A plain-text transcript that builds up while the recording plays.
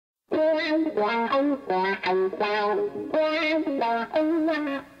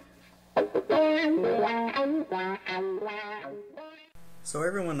So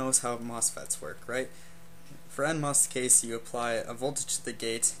everyone knows how MOSFETs work, right? For NMOS case, you apply a voltage to the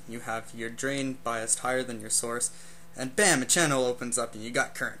gate, you have your drain biased higher than your source, and bam, a channel opens up and you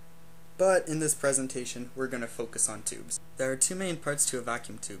got current. But in this presentation, we're going to focus on tubes. There are two main parts to a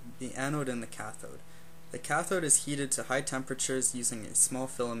vacuum tube, the anode and the cathode. The cathode is heated to high temperatures using a small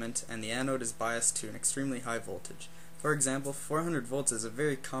filament, and the anode is biased to an extremely high voltage. For example, 400 volts is a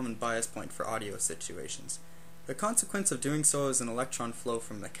very common bias point for audio situations. The consequence of doing so is an electron flow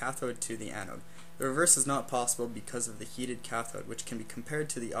from the cathode to the anode. The reverse is not possible because of the heated cathode, which can be compared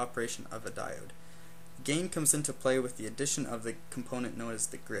to the operation of a diode. Gain comes into play with the addition of the component known as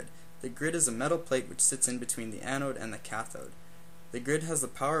the grid. The grid is a metal plate which sits in between the anode and the cathode. The grid has the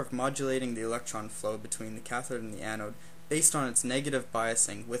power of modulating the electron flow between the cathode and the anode based on its negative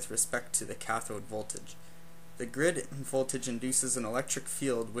biasing with respect to the cathode voltage. The grid voltage induces an electric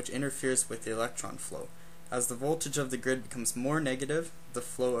field which interferes with the electron flow. As the voltage of the grid becomes more negative, the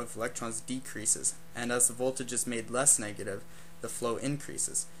flow of electrons decreases, and as the voltage is made less negative, the flow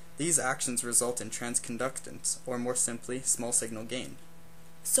increases. These actions result in transconductance, or more simply, small signal gain.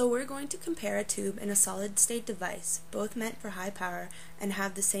 So we're going to compare a tube and a solid-state device, both meant for high power and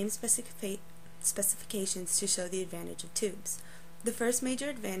have the same specifications to show the advantage of tubes. The first major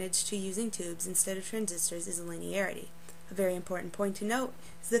advantage to using tubes instead of transistors is linearity. A very important point to note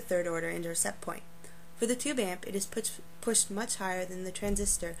is the third-order intercept point. For the tube amp, it is pushed much higher than the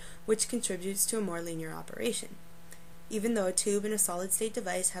transistor, which contributes to a more linear operation. Even though a tube and a solid-state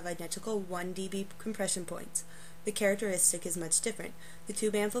device have identical 1 dB compression points, the characteristic is much different. The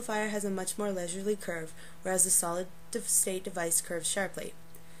tube amplifier has a much more leisurely curve, whereas the solid-state device curves sharply.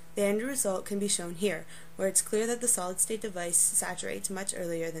 The end result can be shown here, where it's clear that the solid-state device saturates much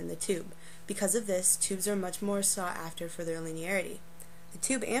earlier than the tube. Because of this, tubes are much more sought after for their linearity. The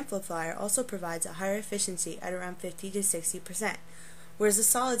tube amplifier also provides a higher efficiency at around 50 to 60%, whereas the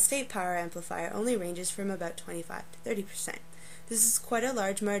solid-state power amplifier only ranges from about 25 to 30%. This is quite a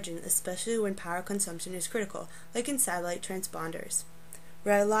large margin, especially when power consumption is critical, like in satellite transponders.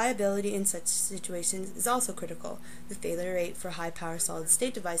 Reliability in such situations is also critical. The failure rate for high-power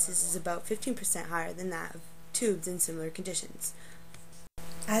solid-state devices is about 15% higher than that of tubes in similar conditions.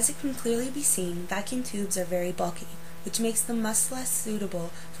 As it can clearly be seen, vacuum tubes are very bulky, which makes them much less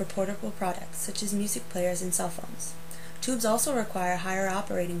suitable for portable products such as music players and cell phones. Tubes also require higher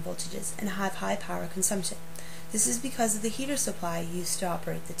operating voltages and have high power consumption. This is because of the heater supply used to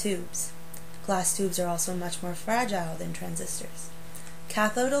operate the tubes. Glass tubes are also much more fragile than transistors.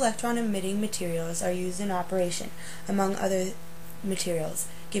 Cathode electron emitting materials are used in operation, among other materials,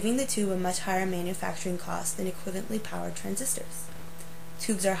 giving the tube a much higher manufacturing cost than equivalently powered transistors.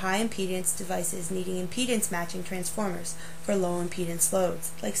 Tubes are high impedance devices needing impedance matching transformers for low impedance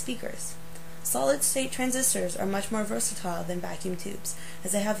loads, like speakers. Solid-state transistors are much more versatile than vacuum tubes,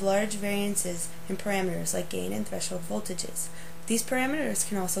 as they have large variances in parameters like gain and threshold voltages. These parameters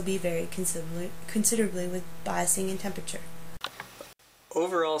can also be varied considerably with biasing and temperature.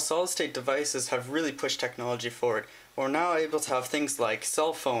 Overall, solid-state devices have really pushed technology forward. We're now able to have things like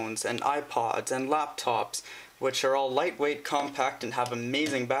cell phones and iPods and laptops, which are all lightweight, compact, and have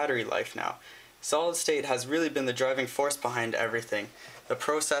amazing battery life now. Solid state has really been the driving force behind everything. The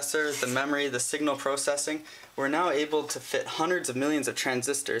processor, the memory, the signal processing, we're now able to fit hundreds of millions of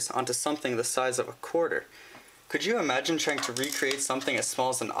transistors onto something the size of a quarter. Could you imagine trying to recreate something as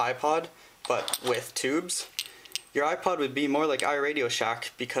small as an iPod, but with tubes? Your iPod would be more like iRadio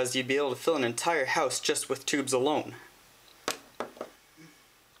Shack because you'd be able to fill an entire house just with tubes alone.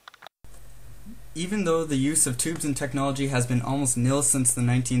 Even though the use of tubes in technology has been almost nil since the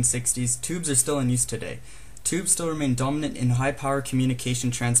 1960s, tubes are still in use today. Tubes still remain dominant in high-power communication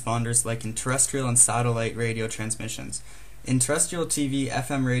transponders like in terrestrial and satellite radio transmissions. In terrestrial TV,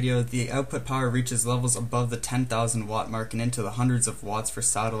 FM radio, the output power reaches levels above the 10,000 watt mark and into the hundreds of watts for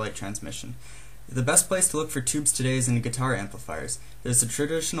satellite transmission. The best place to look for tubes today is in guitar amplifiers. There's the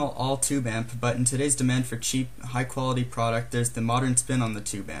traditional all-tube amp, but in today's demand for cheap, high-quality product, there's the modern spin on the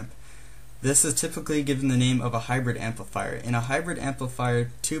tube amp. This is typically given the name of a hybrid amplifier. In a hybrid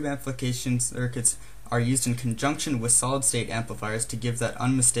amplifier, tube amplification circuits are used in conjunction with solid-state amplifiers to give that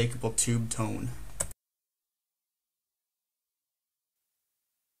unmistakable tube tone.